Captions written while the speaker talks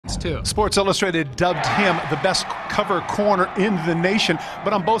leads too. Sports Illustrated dubbed him the best cover corner in the nation.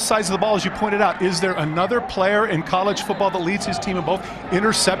 But on both sides of the ball, as you pointed out, is there another player in college football that leads his team in both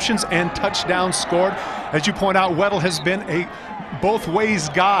interceptions and touchdowns scored? As you point out, Weddle has been a both ways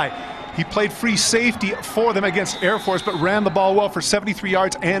guy. He played free safety for them against Air Force, but ran the ball well for 73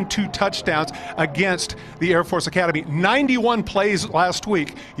 yards and 2 touchdowns against the Air Force Academy. 91 plays last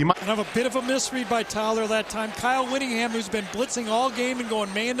week. You might have a bit of a misread by Tyler that time. Kyle Whittingham, who's been blitzing all game and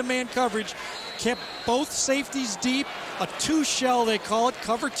going man-to-man coverage, kept both safeties deep, a 2-shell they call it,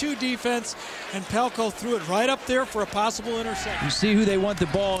 cover 2 defense, and Palco threw it right up there for a possible interception. You see who they want the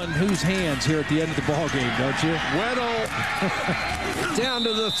ball in whose hands here at the end of the ball game, don't you? Weddle down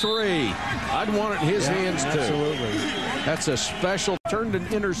to the 3. I'd want it in his hands too. Absolutely. That's a special, turned an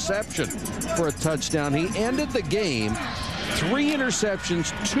interception for a touchdown. He ended the game 3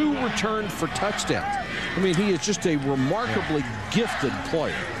 interceptions, 2 returned for touchdowns. I mean, he is just a remarkably gifted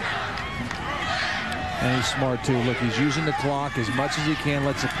player. And he's smart too. Look, he's using the clock as much as he can.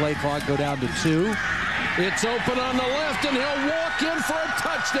 Lets the play clock go down to 2. It's open on the left, and he'll walk in for a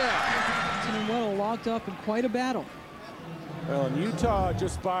touchdown. And Weddle locked up in quite a battle. Well, in Utah,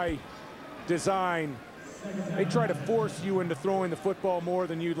 just by design, they try to force you into throwing the football more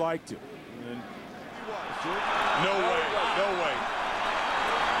than you'd like to. No way, no way.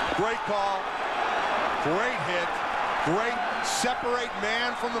 Great call, great hit, great separate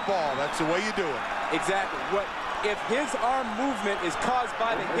man from the ball. That's the way you do it. Exactly. What if his arm movement is caused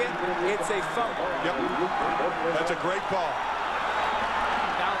by the hit, it's a fumble. Yep. That's a great call.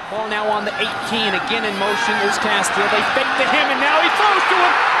 Ball now on the 18, again in motion is Castile. They fake to him, and now he throws to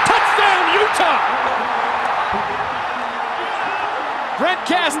him. Touchdown, Utah! Brent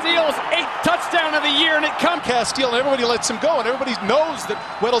Castile's 8th touchdown of the year, and it comes. Castile, and everybody lets him go, and everybody knows that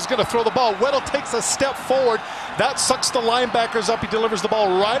Weddle's going to throw the ball. Weddle takes a step forward. That sucks the linebackers up. He delivers the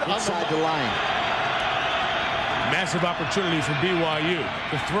ball right inside the line. Massive opportunity for BYU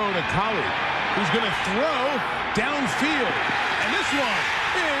to throw to Collie, who's going to throw downfield. And this one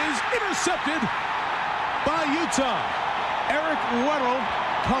is intercepted by Utah. Eric Weddle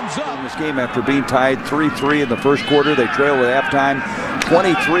comes up. In this game after being tied 3-3 in the first quarter, they trail at halftime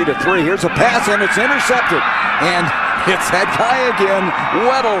 23-3. Here's a pass, and it's intercepted. And it's that guy again,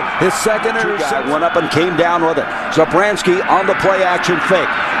 Weddle, his second interception. Went up and came down with it. Zabransky on the play action fake.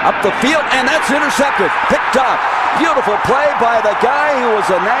 Up the field, and that's intercepted. Picked up. Beautiful play by the guy who was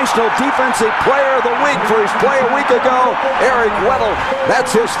a National Defensive Player of the Week for his play a week ago, Eric Weddle.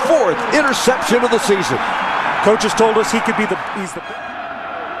 That's his 4th interception of the season. Coaches told us he could be he's the...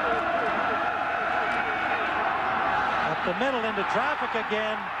 Up the middle into traffic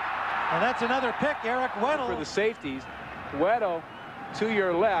again. And that's another pick, Eric Weddle. For the safeties, Weddle to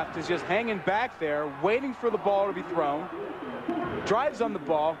your left is just hanging back there, waiting for the ball to be thrown. Drives on the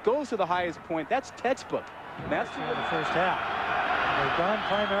ball, goes to the highest point. That's textbook. And that's the first half. They've gone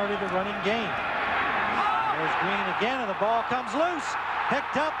primarily the running game. There's Green again, and the ball comes loose.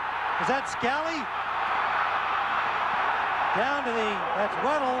 Picked up. Is that Scally? Down to that's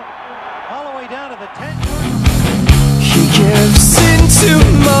Weddle, all the way down to the 10-yard line.